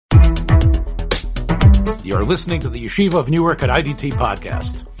You're listening to the Yeshiva of Newark at IDT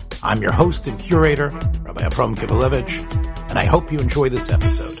podcast. I'm your host and curator, Rabbi Abram Kibalevich, and I hope you enjoy this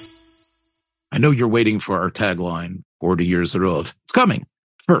episode. I know you're waiting for our tagline, 40 years of. It's coming.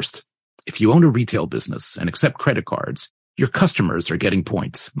 First, if you own a retail business and accept credit cards, your customers are getting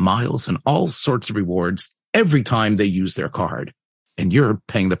points, miles, and all sorts of rewards every time they use their card, and you're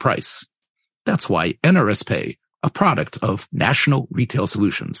paying the price. That's why NRS Pay, a product of National Retail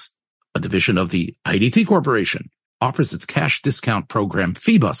Solutions, a division of the IDT Corporation, offers its cash discount program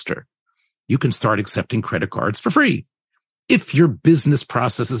FeeBuster. You can start accepting credit cards for free. If your business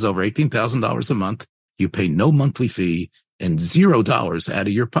processes over $18,000 a month, you pay no monthly fee and $0 out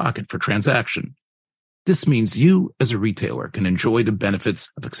of your pocket for transaction. This means you, as a retailer, can enjoy the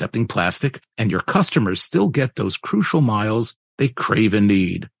benefits of accepting plastic, and your customers still get those crucial miles they crave and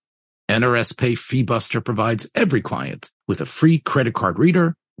need. NRS Pay FeeBuster provides every client with a free credit card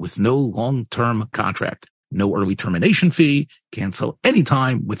reader with no long-term contract, no early termination fee, cancel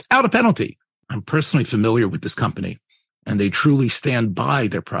anytime without a penalty. I'm personally familiar with this company, and they truly stand by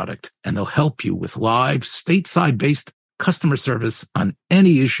their product, and they'll help you with live, stateside-based customer service on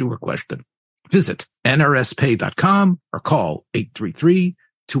any issue or question. Visit nrspay.com or call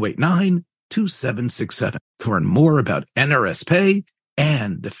 833-289-2767 to learn more about NRS Pay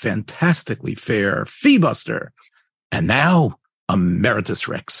and the fantastically fair FeeBuster. And now, Emeritus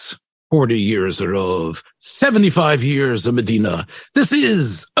Rex. 40 years of 75 years of Medina. This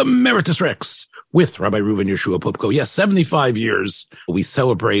is Emeritus Rex with Rabbi Reuven Yeshua Pupko. Yes, 75 years. We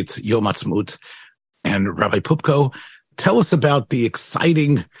celebrate Yom Ha'atzmaut. And Rabbi Pupko, tell us about the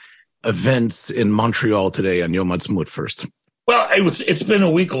exciting events in Montreal today on Yom Ha'atzmaut first. Well, it's been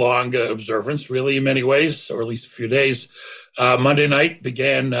a week-long observance, really, in many ways, or at least a few days. Monday night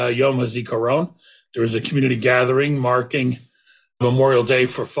began Yom HaZikaron. There was a community gathering marking Memorial Day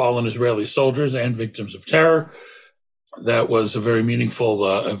for fallen Israeli soldiers and victims of terror. That was a very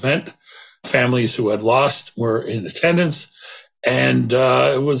meaningful event. Families who had lost were in attendance, and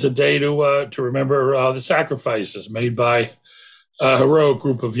it was a day to remember the sacrifices made by a heroic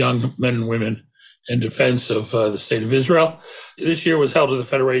group of young men and women in defense of the state of Israel. This year was held at the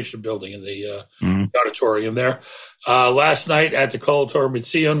Federation Building in the auditorium there. Last night at the Kol Torah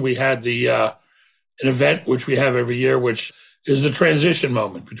Mitzion, we had an event which we have every year, which is the transition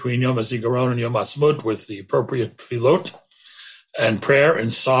moment between Yom HaZikaron and Yom Ha'atzmaut with the appropriate tefillot and prayer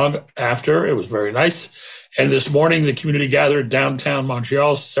and song after. It was very nice. And this morning, the community gathered downtown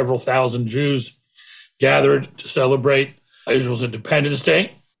Montreal. Several thousand Jews gathered to celebrate Israel's Independence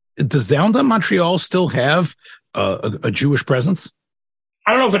Day. Does downtown Montreal still have a Jewish presence?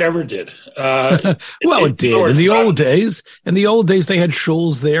 I don't know if it ever did. Well, it did in the old days. In the old days, they had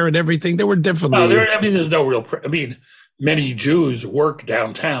shuls there and everything. There were definitely. There's no real. Many Jews work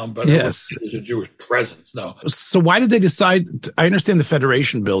downtown, but yes, there's a Jewish presence. No. So why did they decide? I understand the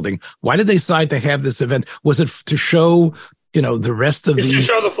Federation Building. Why did they decide to have this event? Was it to show, the rest of to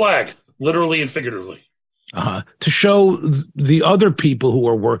show the flag, literally and figuratively? To show the other people who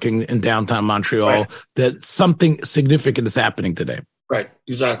are working in downtown Montreal that something significant is happening today. Right.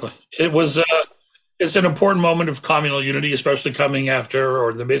 Exactly. It was. It's an important moment of communal unity, especially coming after or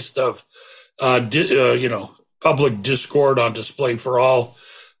in the midst of, public discord on display for all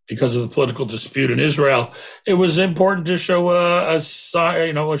because of the political dispute in Israel. It was important to show an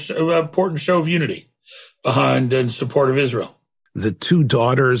important show of unity behind and support of Israel. The two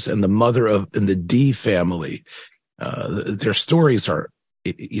daughters and the mother in the D family, their stories are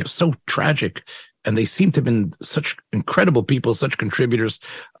so tragic, and they seem to have been such incredible people, such contributors.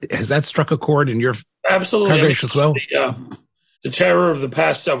 Has that struck a chord in your congregation as well? The terror of the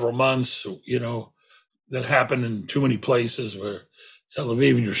past several months, that happened in too many places, where Tel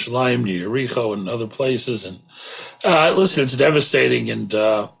Aviv and Yerushalayim, Yericho, and other places. And listen, it's devastating, and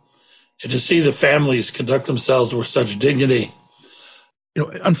to see the families conduct themselves with such dignity.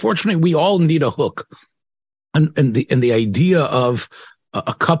 Unfortunately, we all need a hook, and the idea of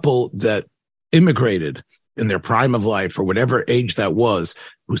a couple that immigrated in their prime of life, or whatever age that was,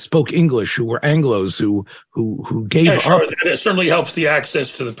 who spoke English, who were Anglos, who gave up. It certainly helps the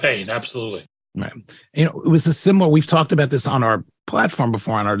access to the pain. Absolutely. Right. It was a similar. We've talked about this on our platform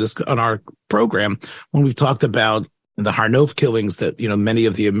before, on our program, when we've talked about the Har-Nof killings, that many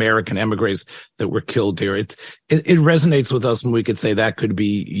of the American emigres that were killed there. It resonates with us when we could say that could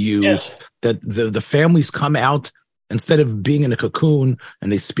be you. Yes. That the families come out instead of being in a cocoon, and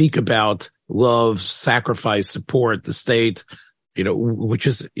they speak about love, sacrifice, support, the state. Which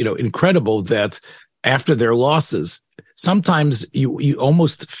is incredible that after their losses, sometimes you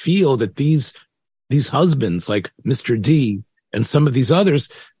almost feel that these husbands, like Mr. D, and some of these others,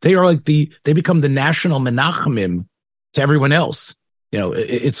 they are like they become the national Menachemim to everyone else.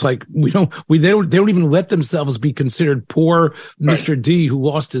 It's like they don't even let themselves be considered poor Mr. D who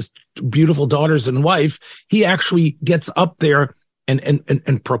lost his beautiful daughters and wife. He actually gets up there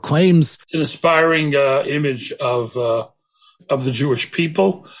and proclaims. It's an inspiring image of the Jewish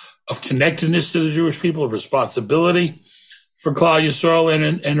people, of connectedness to the Jewish people, of responsibility for Klal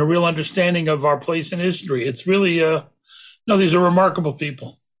Yisrael, and a real understanding of our place in history. It's really, these are remarkable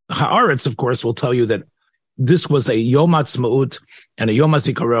people. Haaretz, of course, will tell you that this was a Yom Ha'atzmaut and a Yom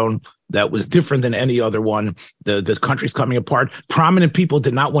HaZikaron that was different than any other one. The country's coming apart. Prominent people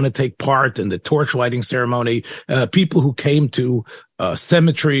did not want to take part in the torch lighting ceremony. People who came to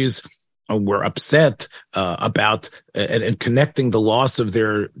cemeteries were upset about and connecting the loss of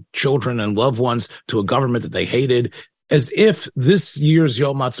their children and loved ones to a government that they hated, as if this year's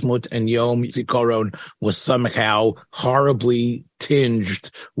Yom Ha'atzmaut and Yom Zikaron was somehow horribly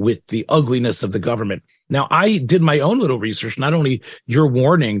tinged with the ugliness of the government. Now, I did my own little research, not only your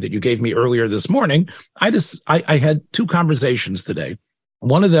warning that you gave me earlier this morning. I had two conversations today.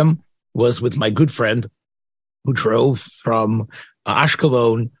 One of them was with my good friend who drove from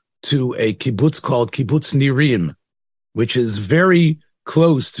Ashkelon to a kibbutz called Kibbutz Nirim, which is very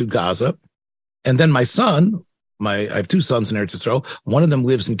close to Gaza. And then my son, I have two sons in Eretz Yisrael. One of them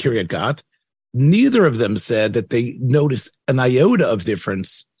lives in Kiryat Gat. Neither of them said that they noticed an iota of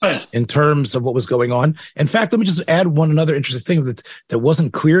difference in terms of what was going on. In fact, let me just add another interesting thing that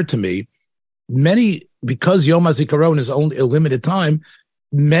wasn't clear to me. Because Yom HaZikaron is only a limited time,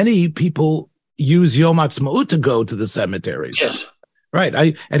 many people use Yom Ha'atzmaut to go to the cemeteries. Yes.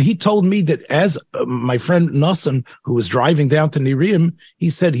 Right. And he told me that as my friend Nosson, who was driving down to Nirim, he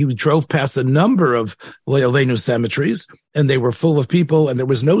said he drove past a number of Leilenu cemeteries and they were full of people and there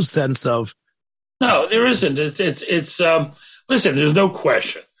was no sense of. No, there isn't. Listen, there's no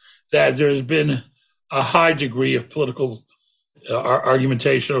question that there's been a high degree of political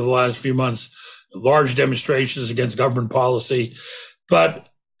argumentation over the last few months, large demonstrations against government policy. But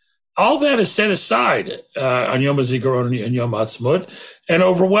all that is set aside on Yom HaZikaron and Yom Ha'atzmaut, and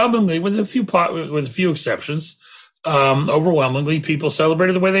overwhelmingly, with a few exceptions, overwhelmingly people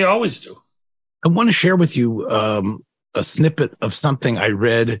celebrated the way they always do. I want to share with you a snippet of something I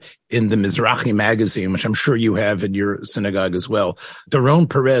read in the Mizrahi magazine, which I'm sure you have in your synagogue as well. Doron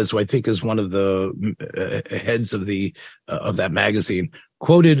Perez, who I think is one of the heads of that magazine,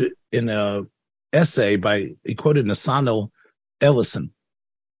 quoted in a essay he quoted Nathaniel Ellison,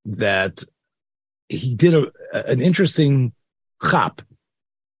 that he did an interesting chap,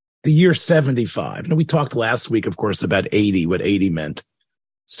 the year 75. Now, we talked last week, of course, about 80, what 80 meant.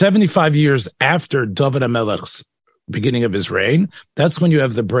 75 years after David HaMelech's beginning of his reign, that's when you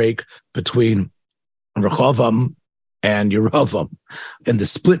have the break between Rehoboam and Yerovam, and the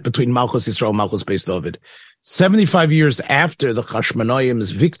split between Malchus Yisrael and Malchus Beis David. 75 years after the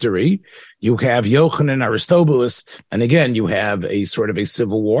Chashmonaim's victory, you have Yochanan Aristobulus, and again, you have a sort of a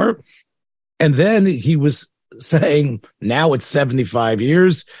civil war. And then he was saying, now it's 75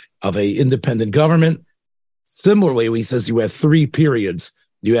 years of a independent government. Similarly, he says you have three periods.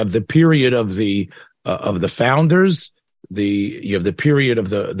 You have the period of the founders, you have the period of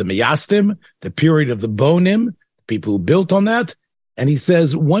the Miyastim, the period of the Bonim, people who built on that. And he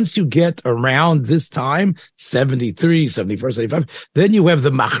says, once you get around this time, 73, 74, 75, then you have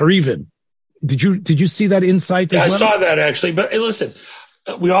the Machrivin. Did you see that insight as well? I saw that actually. But hey, listen,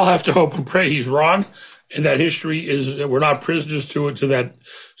 we all have to hope and pray he's wrong. And that history we're not prisoners to that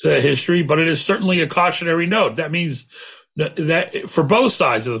history, but it is certainly a cautionary note. That means that for both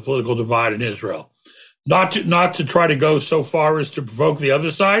sides of the political divide in Israel, not to try to go so far as to provoke the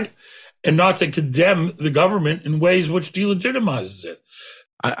other side, and not to condemn the government in ways which delegitimizes it.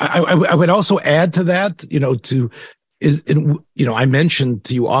 I would also add to that, I mentioned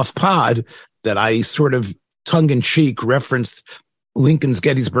to you off pod that I sort of tongue in cheek referenced Lincoln's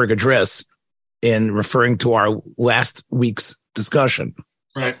Gettysburg Address in referring to our last week's discussion.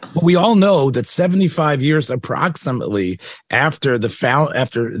 Right. But we all know that 75 years approximately after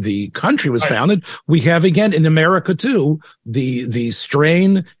the country was founded, we have again in America too, the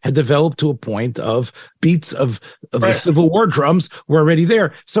strain had developed to a point of beats of the Civil War drums were already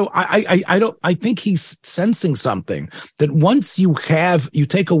there. So I think he's sensing something that once you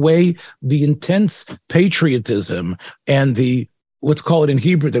take away the intense patriotism and let's call it in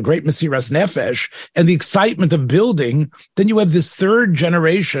Hebrew, the great Mesiras Nefesh, and the excitement of building, then you have this third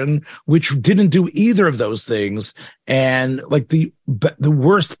generation which didn't do either of those things, and like the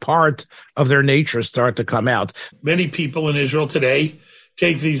worst part of their nature start to come out. Many people in Israel today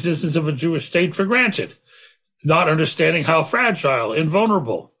take the existence of a Jewish state for granted. not understanding how fragile and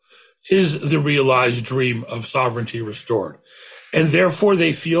vulnerable is the realized dream of sovereignty restored. And therefore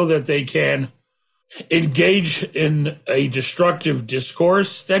they feel that they can engage in a destructive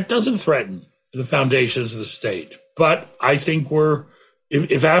discourse that doesn't threaten the foundations of the state. But I think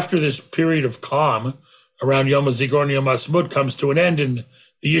if after this period of calm around Yom HaZikaron and Yom HaSmut comes to an end and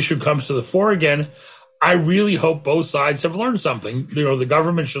the issue comes to the fore again, I really hope both sides have learned something. The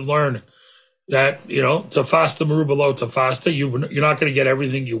government should learn that, tafasta merubalo tafasta, you're not going to get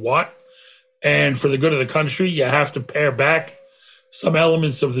everything you want. And for the good of the country, you have to pare back some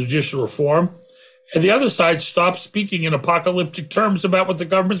elements of the judicial reform. And the other side stops speaking in apocalyptic terms about what the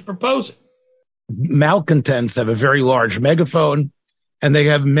government's proposing. Malcontents have a very large megaphone, and they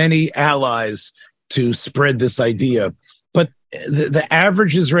have many allies to spread this idea. But the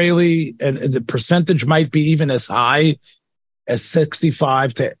average Israeli, and the percentage might be even as high as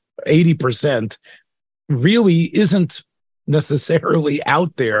 65 to 80%, really isn't necessarily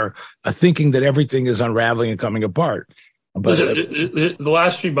out there thinking that everything is unraveling and coming apart. But the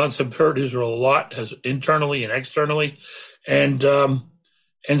last 3 months have hurt Israel a lot, as internally and externally, and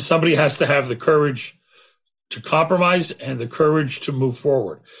somebody has to have the courage to compromise and the courage to move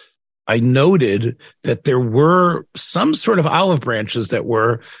forward. I noted that there were some sort of olive branches that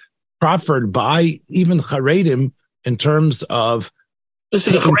were proffered by even Charedim in terms of.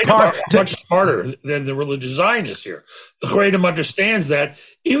 Listen, the Charedim are much smarter than the religious Zionists here. The Charedim understands that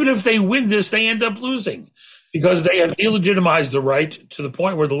even if they win this, they end up losing, because they have delegitimized the right to the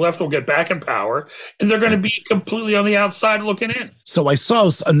point where the left will get back in power, and they're going to be completely on the outside looking in. So I saw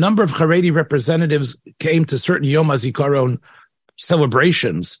a number of Haredi representatives came to certain Yom HaZikaron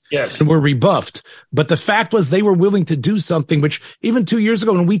celebrations, yes, and were rebuffed. But the fact was they were willing to do something which even 2 years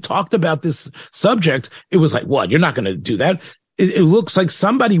ago when we talked about this subject, it was like, what? You're not going to do that. It looks like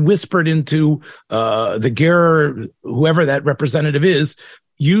somebody whispered into the Ger, whoever that representative is,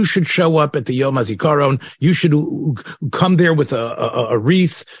 you should show up at the Yom HaZikaron. You should come there with a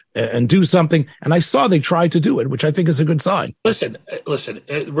wreath and do something. And I saw they tried to do it, which I think is a good sign. Listen,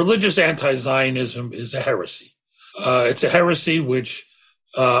 religious anti-Zionism is a heresy. It's a heresy which,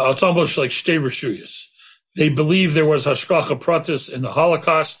 it's almost like Shtei Reshuyos. They believe there was Hashgacha Pratis in the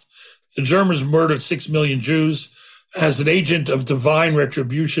Holocaust. The Germans murdered 6 million Jews as an agent of divine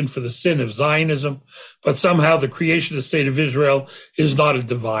retribution for the sin of Zionism, but somehow the creation of the state of Israel is not a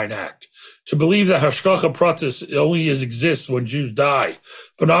divine act. To believe that Hashgacha Pratis only exists when Jews die,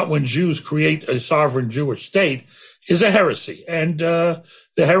 but not when Jews create a sovereign Jewish state, is a heresy. And the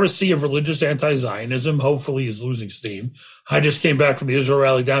heresy of religious anti-Zionism hopefully is losing steam. I just came back from the Israel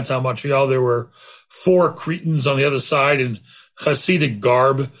rally downtown Montreal. There were 4 Cretins on the other side in Hasidic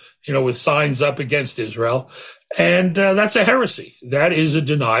garb, with signs up against Israel. And that's a heresy. That is a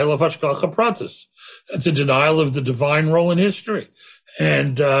denial of Hashgacha Pratis. That's a denial of the divine role in history.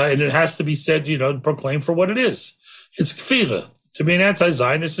 And it has to be said, proclaimed for what it is. It's kfira. To be an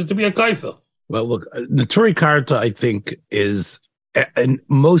anti-Zionist is to be a kaifer. Well, look, Neturei Karta, I think, is in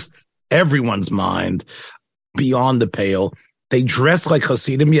most everyone's mind beyond the pale. They dress like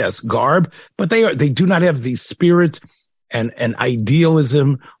Hasidim, yes, garb, but they do not have the spirit and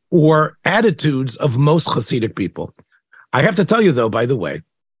idealism or attitudes of most Hasidic people. I have to tell you, though, by the way,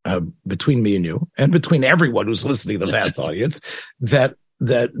 between me and you, and between everyone who's listening to the vast audience, that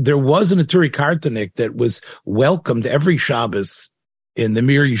there was a Neturei Kartanik that was welcomed every Shabbos in the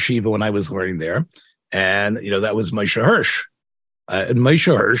Mir Yeshiva when I was learning there. And, that was Moshe Hirsch. And Moshe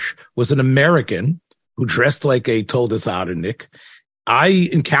Hirsch was an American who dressed like a Toldos Aharonik. I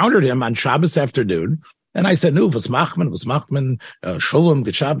encountered him on Shabbos afternoon. And I said, no, was Machman, Shalom,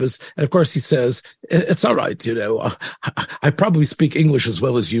 good Shabbos. And of course he says, it's all right. I probably speak English as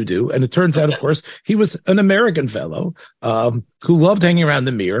well as you do. And it turns out, of course, he was an American fellow, who loved hanging around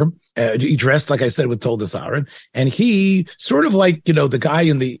the mirror. He dressed, like I said, with Toldos Aharon. And he sort of like, the guy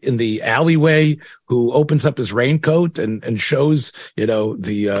in the alleyway who opens up his raincoat and shows,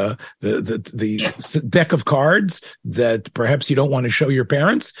 the deck of cards that perhaps you don't want to show your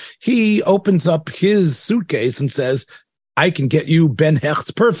parents. He opens up his suitcase and says, I can get you Ben Hecht's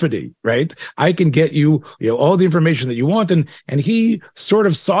perfidy, right? I can get you, all the information that you want. And he sort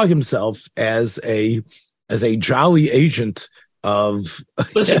of saw himself as a jolly agent of.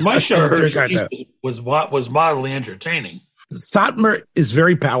 Listen, my show was mildly entertaining. Satmar is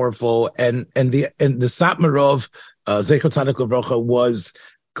very powerful, and the Satmar of Zecher Tzadik Livrocha was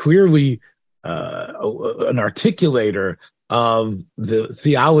clearly an articulator of the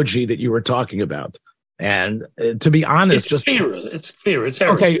theology that you were talking about. And to be honest, it's fear. It's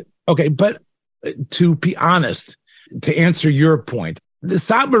heresy. Okay. But to be honest, to answer your point, the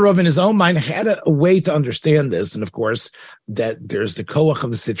Satmarov in his own mind had a way to understand this. And of course, that there's the koach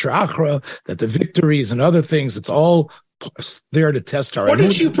of the Sitra Achra, that the victories and other things, it's all there to test our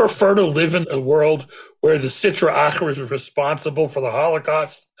Wouldn't you prefer to live in a world where the Sitra Achra is responsible for the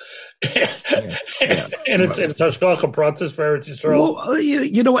Holocaust? And it's Hashgacha Pratis for Eretz Yisrael? Well,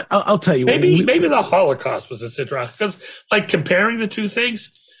 you know what? I'll tell you. Maybe the Holocaust was the Sitra Achra. Because, like, comparing the two things,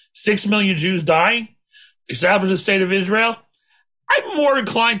 6 million Jews dying, established the state of Israel, I'm more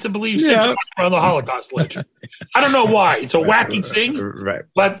inclined to believe Sitra Achra on the Holocaust ledger. I don't know why. It's a wacky thing,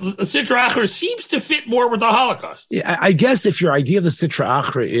 but the Sitra Achra seems to fit more with the Holocaust. Yeah, I guess if your idea of the Sitra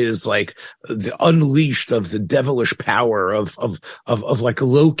Achra is like the unleashed of the devilish power of like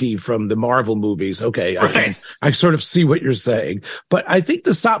Loki from the Marvel movies, okay, I sort of see what you're saying. But I think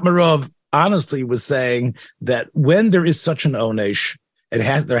the Satmarov honestly was saying that when there is such an onesh,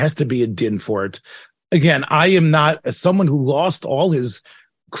 there has to be a din for it. Again, I am not, as someone who lost all his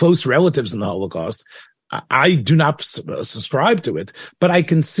close relatives in the Holocaust, I do not subscribe to it, but I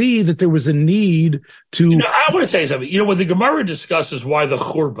can see that there was a need to. I want to say something. When the Gemara discusses why the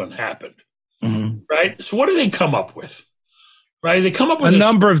Churban happened, right? So what do they come up with? Right? They come up with a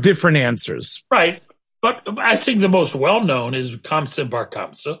number of different answers. Right. But I think the most well-known is Kamsa Bar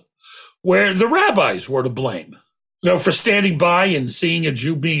Kamsa, where the rabbis were to blame. For standing by and seeing a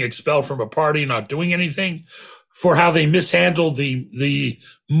Jew being expelled from a party, not doing anything, for how they mishandled the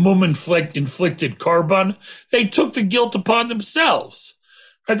mum-inflicted korban. They took the guilt upon themselves.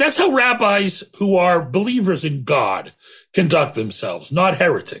 Right? That's how rabbis who are believers in God conduct themselves, not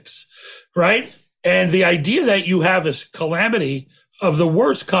heretics. Right? And the idea that you have a calamity of the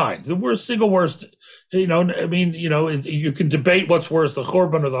worst kind, the single worst, you can debate what's worse, the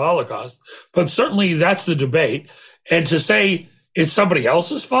korban or the Holocaust, but certainly that's the debate. And to say it's somebody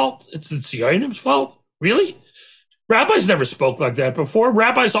else's fault, it's the Zionim's fault, really? Rabbis never spoke like that before.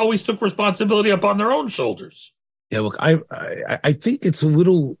 Rabbis always took responsibility upon their own shoulders. Yeah, look, I think it's a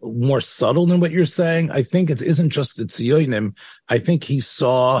little more subtle than what you're saying. I think it isn't just the Zionim. I think he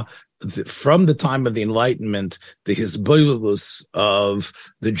saw from the time of the Enlightenment, the Hisbolus of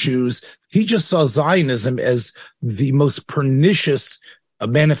the Jews. He just saw Zionism as the most pernicious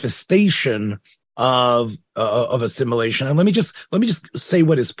manifestation of assimilation. And let me just say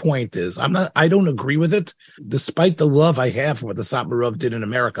what his point is. I don't agree with it, despite the love I have for what the Satmarov did in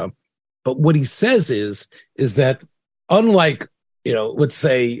America. But what he says is that unlike, let's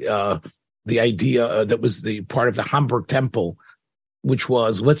say the idea that was the part of the Hamburg Temple, which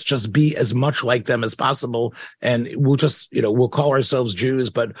was let's just be as much like them as possible, and we'll just we'll call ourselves Jews,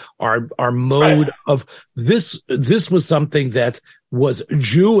 but our mode of this was something that was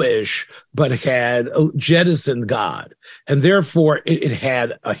Jewish but had jettisoned God, and therefore it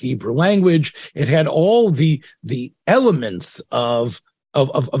had a Hebrew language, it had all the elements of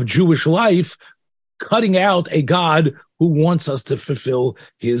Jewish life, cutting out a God who wants us to fulfill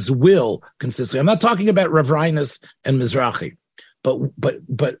his will consistently. I'm not talking about Rav Reines and Mizrahi.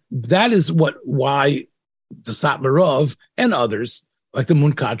 But that is why the Satmarov and others, like the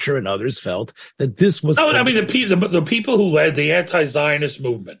Munkacher and others, felt that this was. The people who led the anti-Zionist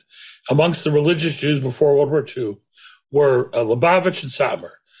movement amongst the religious Jews before World War II were Lubavitch and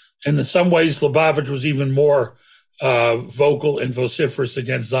Satmar, and in some ways Lubavitch was even more vocal and vociferous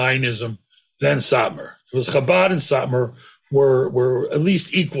against Zionism than Satmar. It was Chabad and Satmar were at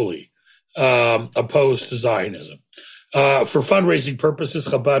least equally opposed to Zionism. For fundraising purposes,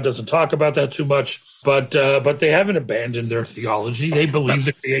 Chabad doesn't talk about that too much, but they haven't abandoned their theology. They believe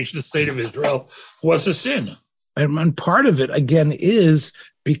the creation of the state of Israel was a sin. And part of it, again, is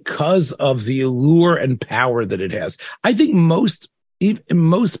because of the allure and power that it has. I think most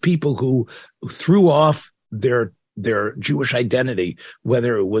people who threw off their Jewish identity,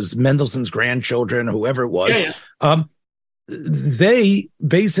 whether it was Mendelssohn's grandchildren, whoever it was, they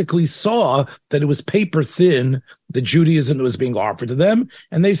basically saw that it was paper thin, the Judaism that was being offered to them.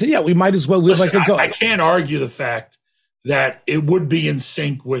 And they said, yeah, we might as well live like a god. I can't argue the fact that it would be in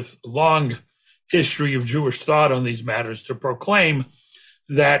sync with long history of Jewish thought on these matters to proclaim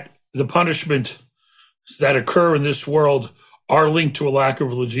that the punishments that occur in this world are linked to a lack of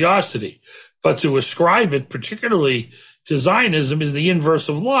religiosity. But to ascribe it particularly to Zionism is the inverse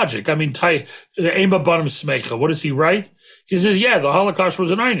of logic. I mean, Ema Banim Smecha, what does he write? He says, the Holocaust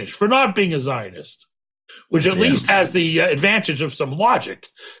was an Einish for not being a Zionist, which at least has the advantage of some logic,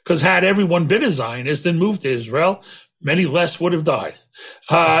 because had everyone been a Zionist and moved to Israel, many less would have died.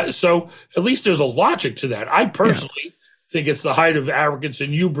 So at least there's a logic to that. I personally think it's the height of arrogance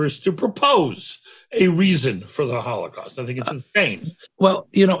and hubris to propose a reason for the Holocaust. I think it's insane. Well,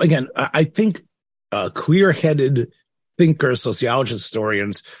 again, I think clear-headed thinkers, sociologists,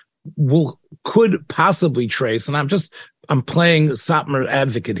 historians could possibly trace, and I'm playing Satmar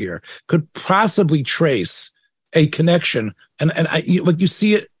advocate here, could possibly trace a connection, and you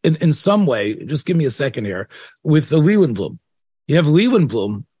see it in some way. Just give me a second here with the Leeuwenblum. You have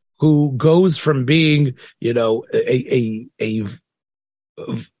Leeuwenblum, who goes from being, like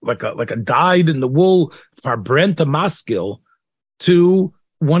a dyed in the wool Farbrenta Maskil to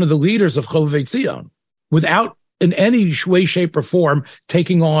one of the leaders of Chovevei Tzion, without in any way, shape, or form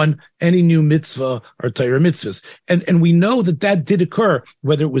taking on any new mitzvah or Torah mitzvahs. And we know that did occur,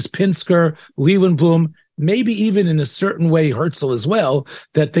 whether it was Pinsker, Leeuwenblum, maybe even in a certain way Herzl as well,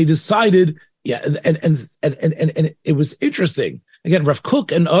 that they decided, and it was interesting. Again, Rav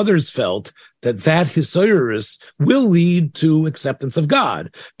Kook and others felt that Hisayrus will lead to acceptance of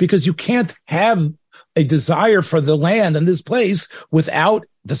God, because you can't have a desire for the land and this place without,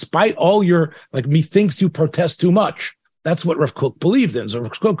 despite all your, methinks you protest too much. That's what Rav Kook believed in. So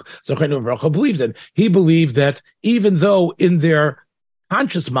Rav Kook believed in. He believed that even though in their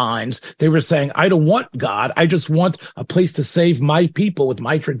conscious minds, they were saying, I don't want God. I just want a place to save my people with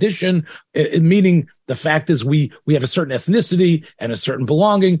my tradition. Meaning the fact is we have a certain ethnicity and a certain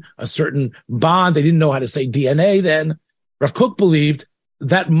belonging, a certain bond. They didn't know how to say DNA then. Rav Kook believed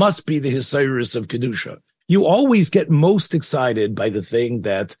that must be the Hisayrus of Kedusha. You always get most excited by the thing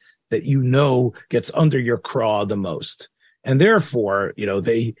that gets under your craw the most. And therefore,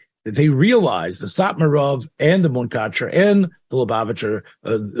 they realized, the Satmar Rav and the Munkacher and the Lubavitcher,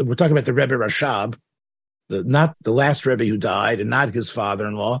 we're talking about the Rebbe Rashab, not the last Rebbe who died and not his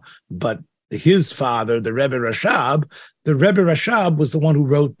father-in-law, but his father, the Rebbe Rashab. The Rebbe Rashab was the one who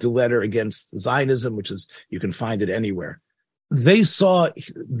wrote the letter against Zionism, which is, you can find it anywhere. They saw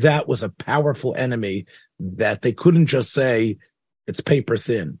that was a powerful enemy that they couldn't just say it's paper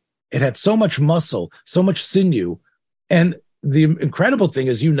thin. It had so much muscle, so much sinew. And the incredible thing,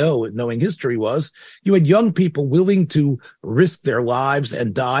 as you know, knowing history, was you had young people willing to risk their lives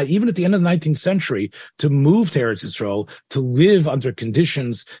and die, even at the end of the 19th century, to move to Eretz Yisrael, to live under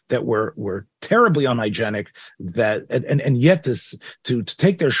conditions that were terribly unhygienic, and yet to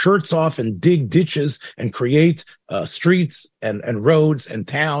take their shirts off and dig ditches and create streets and roads and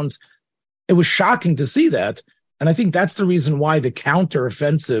towns. It was shocking to see that. And I think that's the reason why the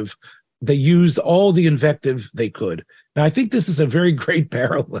counteroffensive, they used all the invective they could. Now, I think this is a very great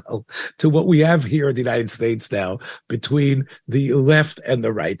parallel to what we have here in the United States now between the left and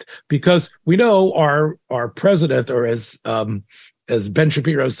the right, because we know our president, or as Ben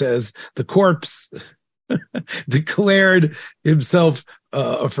Shapiro says, the corpse declared himself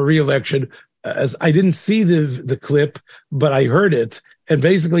for re-election. As I didn't see the clip, but I heard it, and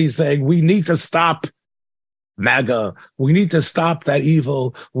basically he's saying we need to stop MAGA. We need to stop that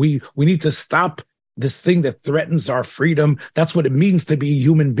evil. We need to stop this thing that threatens our freedom. That's what it means to be a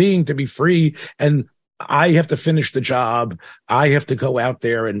human being, to be free. And I have to finish the job. I have to go out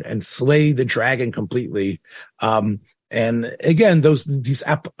there and slay the dragon completely. And again, these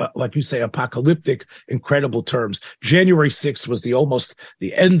like you say, apocalyptic, incredible terms. January 6th was almost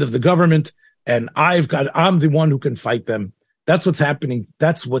the end of the government, and I'm the one who can fight them. That's what's happening.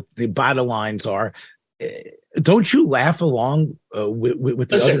 That's what the bottom lines are. Don't you laugh along with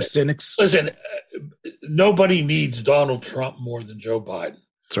the other cynics? Listen, nobody needs Donald Trump more than Joe Biden.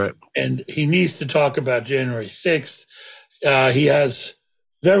 That's right. And he needs to talk about January 6th. He has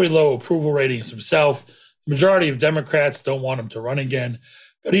very low approval ratings himself. The majority of Democrats don't want him to run again.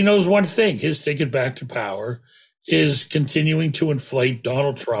 But he knows one thing. His ticket back to power is continuing to inflate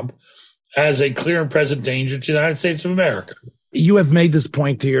Donald Trump as a clear and present danger to the United States of America. You have made this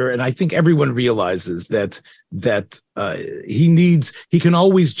point here, and I think everyone realizes that he can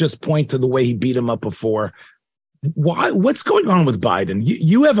always just point to the way he beat him up before. What's going on with Biden?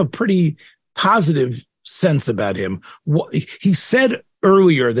 You have a pretty positive sense about him. He said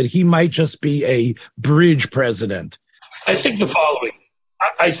earlier that he might just be a bridge president. I think the following.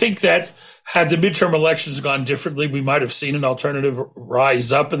 I think that had the midterm elections gone differently, we might have seen an alternative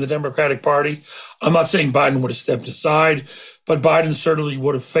rise up in the Democratic Party. I'm not saying Biden would have stepped aside, but Biden certainly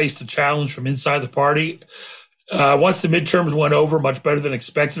would have faced a challenge from inside the party. Once the midterms went over, much better than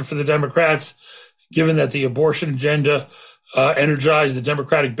expected for the Democrats, given that the abortion agenda energized the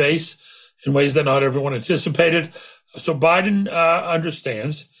Democratic base in ways that not everyone anticipated. So Biden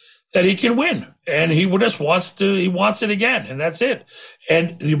understands that he can win, and he just wants it again, and that's it.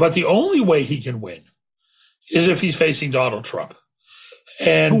 But the only way he can win is if he's facing Donald Trump.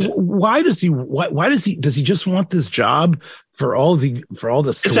 And does he just want this job for all the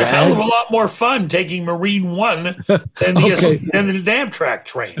swag? It's a hell of a lot more fun taking Marine One than the Amtrak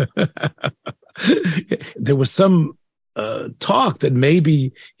train. There was some talk that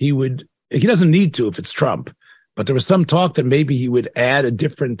maybe he doesn't need to if it's Trump, but there was some talk that maybe he would add a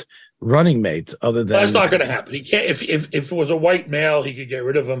different running mate other than. Well, that's not going to happen. He can't. If it was a white male, he could get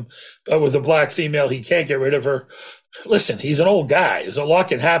rid of him. But with a black female, he can't get rid of her. Listen, he's an old guy. So a lot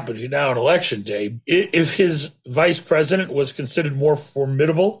can happen between now on election day. If his vice president was considered more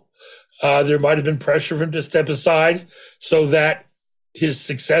formidable, there might have been pressure for him to step aside so that his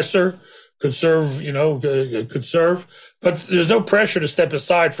successor could serve. Could serve. But there's no pressure to step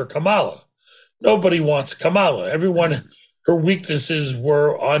aside for Kamala. Nobody wants Kamala. Everyone. Her weaknesses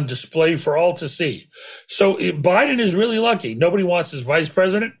were on display for all to see. So Biden is really lucky. Nobody wants his vice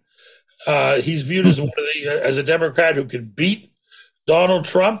president. He's viewed as as a Democrat who can beat Donald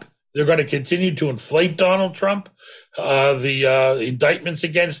Trump. They're going to continue to inflate Donald Trump. The indictments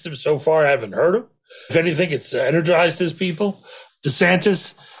against him so far haven't hurt him. If anything, it's energized his people.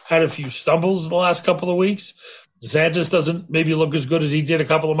 DeSantis had a few stumbles in the last couple of weeks. DeSantis doesn't maybe look as good as he did a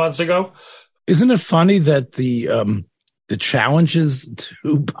couple of months ago. Isn't it funny that the challenges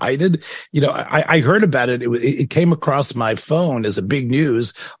to Biden, I heard about it. It came across my phone as a big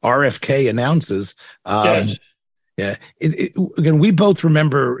news. RFK announces. Yes. Yeah. Again, we both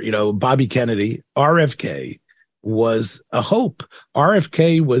remember, Bobby Kennedy. RFK was a hope.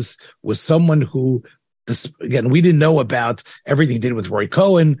 RFK was someone who, again, we didn't know about everything he did with Roy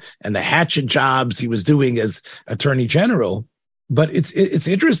Cohen and the hatchet jobs he was doing as Attorney General. But it's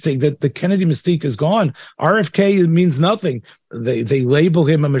interesting that the Kennedy mystique is gone. RFK means nothing. They label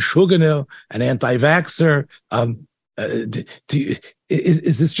him a Meshuggah, an anti-vaxxer.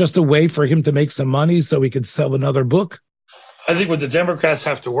 Is this just a way for him to make some money so he could sell another book? I think what the Democrats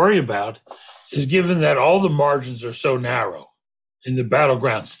have to worry about is, given that all the margins are so narrow in the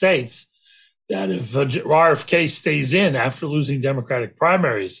battleground states, that if RFK stays in after losing Democratic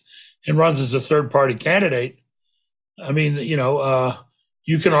primaries and runs as a third-party candidate, I mean,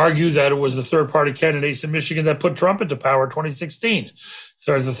 you can argue that it was the third-party candidates in Michigan that put Trump into power in 2016.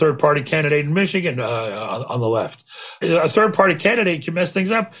 There's a third-party candidate in Michigan on the left. A third-party candidate can mess things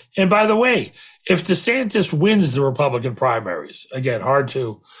up. And by the way, if DeSantis wins the Republican primaries, again, hard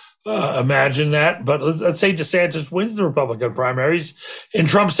to imagine that, but let's say DeSantis wins the Republican primaries and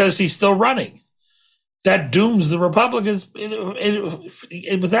Trump says he's still running. That dooms the Republicans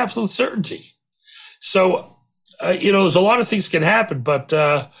with absolute certainty. So, there's a lot of things can happen, but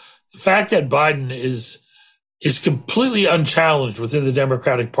the fact that Biden is completely unchallenged within the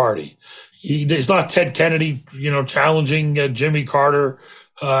Democratic Party. He's not Ted Kennedy, challenging Jimmy Carter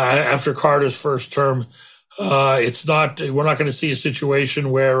after Carter's first term. It's not. We're not going to see a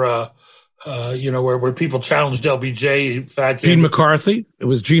situation where where people challenged LBJ. In fact, Gene McCarthy. It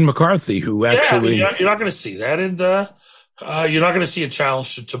was Gene McCarthy who actually. Yeah, you're not going to see that, and you're not going to see a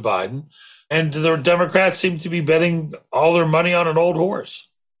challenge to Biden. And the Democrats seem to be betting all their money on an old horse.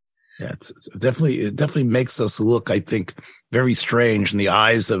 Yeah, it definitely makes us look, I think, very strange in the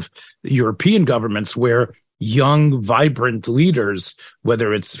eyes of European governments, where young, vibrant leaders,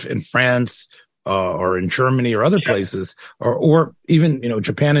 whether it's in France or in Germany or other places, or even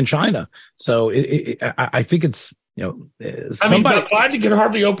Japan and China. So I think it's Biden can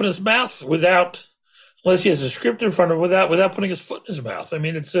hardly open his mouth unless he has a script in front of him, without putting his foot in his mouth. I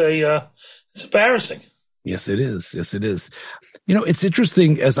mean, it's embarrassing. Yes, it is. Yes, it is. It's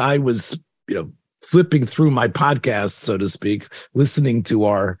interesting, as I was, flipping through my podcast, so to speak, listening to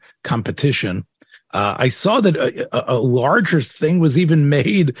our competition, I saw that a larger thing was even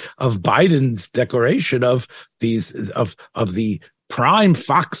made of Biden's declaration of the prime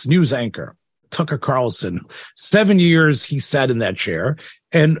Fox News anchor, Tucker Carlson. 7 years he sat in that chair.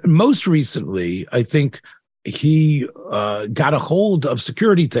 And most recently, I think he got a hold of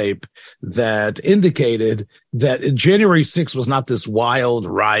security tape that indicated that January 6th was not this wild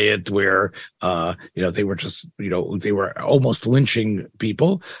riot where, they were just, they were almost lynching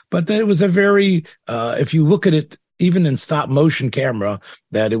people, but that it was a very, if you look at it, even in stop motion camera,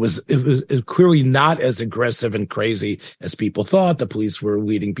 that it was clearly not as aggressive and crazy as people thought. The police were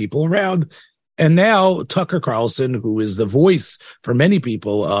leading people around. And now Tucker Carlson, who is the voice for many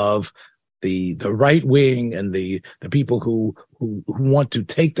people of the right wing and the people who want to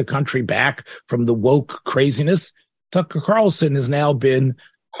take the country back from the woke craziness, Tucker Carlson has now been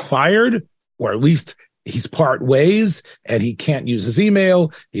fired, or at least he's part ways, and he can't use his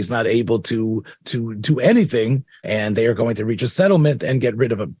email. He's not able to do anything, and they are going to reach a settlement and get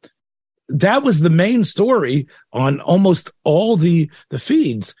rid of him. That was the main story on almost all the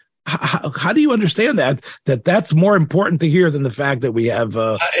feeds. How do you understand that's more important to hear than the fact that we have?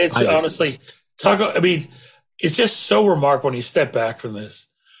 It's honestly, Tucker. I mean, it's just so remarkable when you step back from this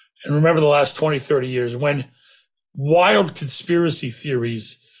and remember the last 20, 30 years when wild conspiracy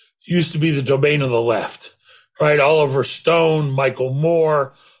theories used to be the domain of the left, right? Oliver Stone, Michael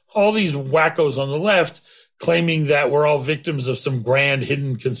Moore, all these wackos on the left claiming that we're all victims of some grand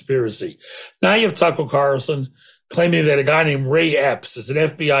hidden conspiracy. Now you have Tucker Carlson claiming that a guy named Ray Epps is an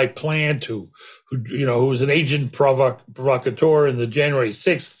FBI plant who was an agent provocateur in the January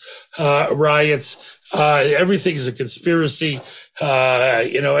 6th riots. Everything is a conspiracy.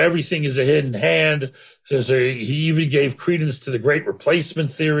 Everything is a hidden hand. He even gave credence to the Great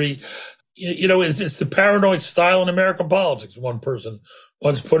Replacement theory. It's the paranoid style in American politics. One person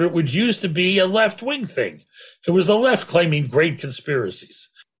once put it, which used to be a left-wing thing. It was the left claiming great conspiracies.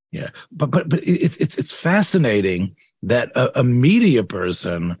 Yeah, but it's fascinating that a media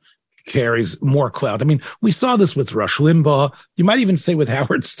person carries more clout. I mean, we saw this with Rush Limbaugh. You might even say with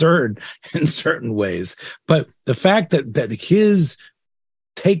Howard Stern in certain ways. But the fact that his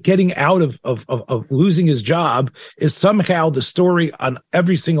getting out of losing his job is somehow the story on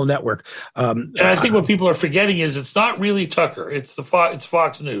every single network. And I think what people are forgetting is it's not really Tucker. It's it's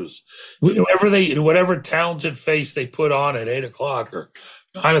Fox News. Whatever talented face they put on at 8:00 or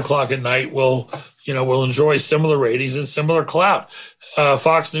 9:00 at night will enjoy similar ratings and similar clout.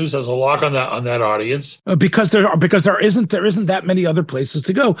 Fox News has a lock on that audience because there isn't that many other places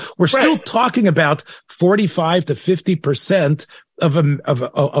to go. We're still talking about 45 to 50% of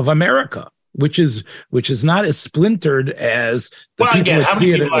America, which is not as splintered as how many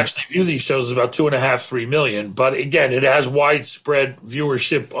people actually view these shows? About 2.5-3 million. But again, it has widespread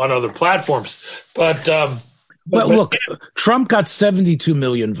viewership on other platforms. But look, Trump got 72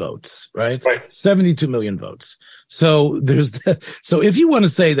 million votes, right? 72 million votes. So so if you want to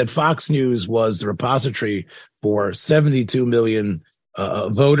say that Fox News was the repository for 72 million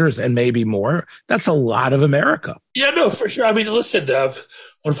voters and maybe more, that's a lot of America. Yeah, no, for sure. I mean, listen,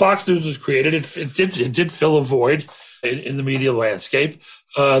 when Fox News was created, it did fill a void in the media landscape.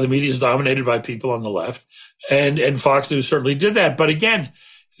 The media is dominated by people on the left, and Fox News certainly did that. But again,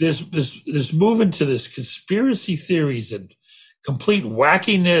 this move into this conspiracy theories and complete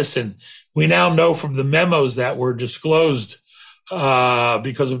wackiness, and we now know from the memos that were disclosed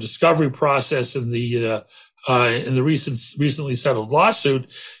because of discovery process in the recently settled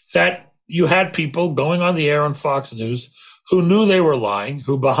lawsuit, that you had people going on the air on Fox News who knew they were lying,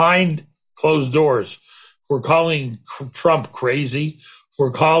 who behind closed doors were calling Trump crazy,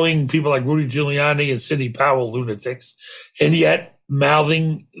 were calling people like Rudy Giuliani and Sidney Powell lunatics, and yet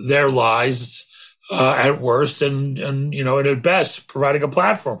mouthing their lies at worst and at best providing a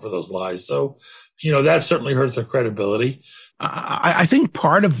platform for those lies. So, that certainly hurts their credibility. I think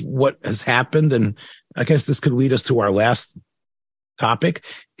part of what has happened, and I guess this could lead us to our last topic,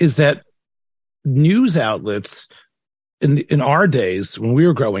 is that news outlets in our days when we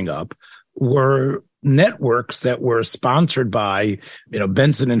were growing up were networks that were sponsored by,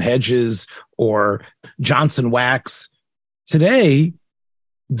 Benson and Hedges or Johnson Wax. Today,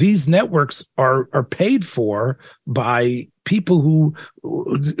 these networks are paid for by people who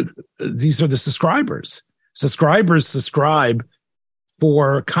these are the subscribers. Subscribers subscribe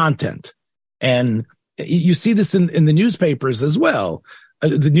for content. And you see this in the newspapers as well.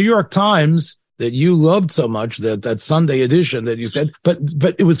 The New York Times that you loved so much, that Sunday edition that you said, but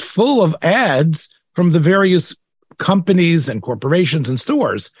it was full of ads from the various companies and corporations and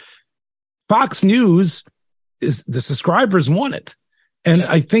stores. Fox News is the subscribers want it. And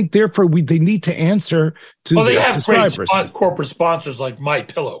I think therefore they need to answer to they their have subscribers. Great corporate sponsors like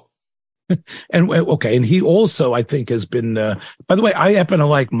MyPillow. And he also, I think, has been. By the way, I happen to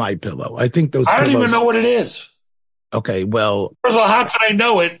like MyPillow. I think those. I don't even know what it is. Okay, well, first of all, how can I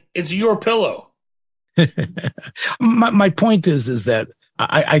know it? It's your pillow. my point is that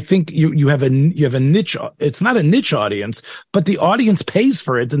I think you have a niche. It's not a niche audience, but the audience pays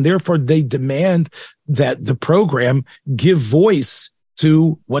for it, and therefore they demand that the program give voice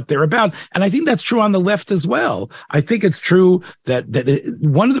to what they're about. And I think that's true on the left as well. I think it's true that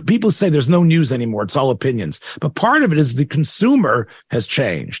one of the people say there's no news anymore. It's all opinions. But part of it is the consumer has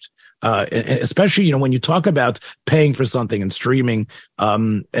changed. Especially, when you talk about paying for something and streaming,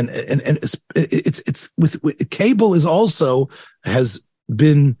 and it's with cable is also has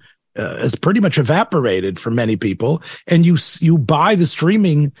been, has pretty much evaporated for many people. And you buy the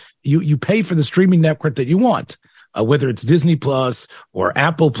streaming, you pay for the streaming network that you want. Whether it's Disney Plus or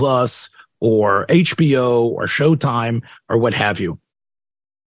Apple Plus or HBO or Showtime or what have you.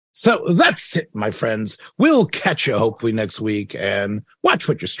 So that's it, my friends. We'll catch you hopefully next week, and watch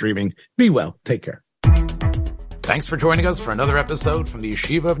what you're streaming. Be well. Take care. Thanks for joining us for another episode from the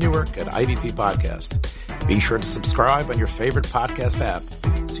Yeshiva of Newark at IDT Podcast. Be sure to subscribe on your favorite podcast app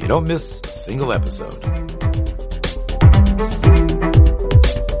so you don't miss a single episode.